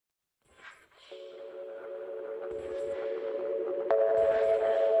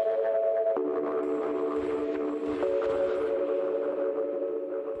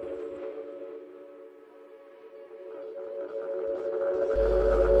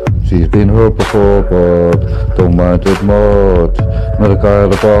She's been hurt before, but don't mind it much. Met a guy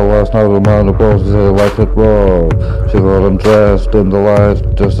at the bar last night with a man of balls, he said he liked it raw. She got undressed in the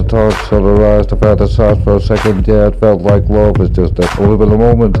light, just a touch on her eyes. I felt it soft for a second, yeah, it felt like love. It's just that only when the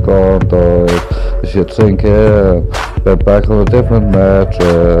moment's gone, though. The shit sink in, bent back on a different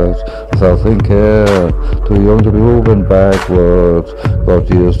mattress, without thinking, too young to be moving backwards. Got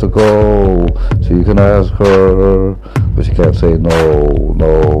years to go, so you can ask her, but she can't say no,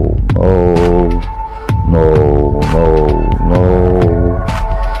 no, no, no, no, no.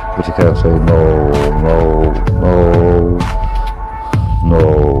 But you can't say no, no, no,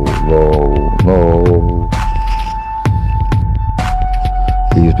 no, no, no.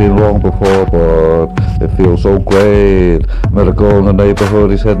 He's been wrong before, but it feels so great. Met a girl in the neighborhood,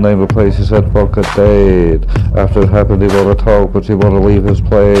 he said name a place, he said fuck a date. After it happened he wanna talk, but she wanna leave his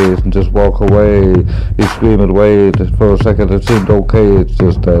place and just walk away. He screamed and wait, for a second it seemed okay, it's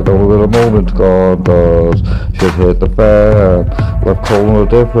just that only when a moment's gone does shit hit the fan. Left cold on a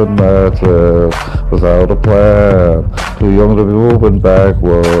different mattress, without a plan. Too young to be moving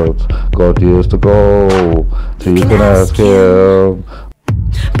backwards, got years to go, so you can ask him.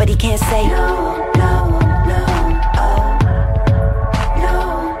 But he can't say no, no, no, oh. No,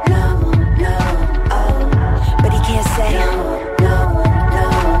 no, no, oh. But he can't say no, no, no,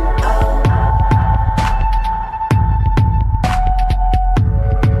 oh.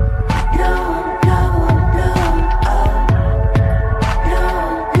 No, no, no, oh. No,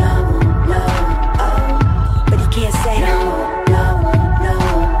 no, no, oh. But he can't say no, no, no,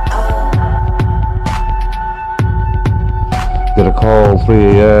 oh. Get a call 3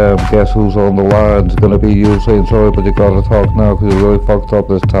 a.m. Guess who's on the line? It's gonna be you saying sorry, but you gotta talk now, cause you really fucked up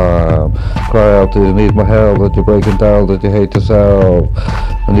this time. Cry out that you need my help, that you're breaking down, that you hate yourself.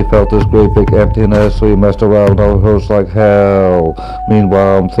 And you felt this great big emptiness, so you messed around, now it hurts like hell.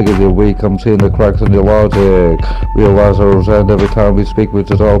 Meanwhile, I'm thinking you're weak, I'm seeing the cracks in your logic. Realize I resent every time we speak, which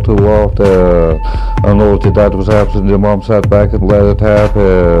is all too often. I know that your dad was absent, your mom sat back and let it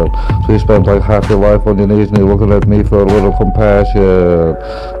happen. So you spent like half your life on your knees and you're looking at me for a little compassion.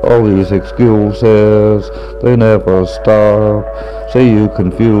 All these excuses, they never stop. Say you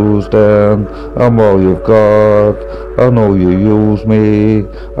confused and I'm all you've got. I know you use me,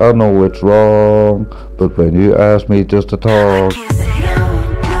 I know it's wrong, but when you ask me just to talk,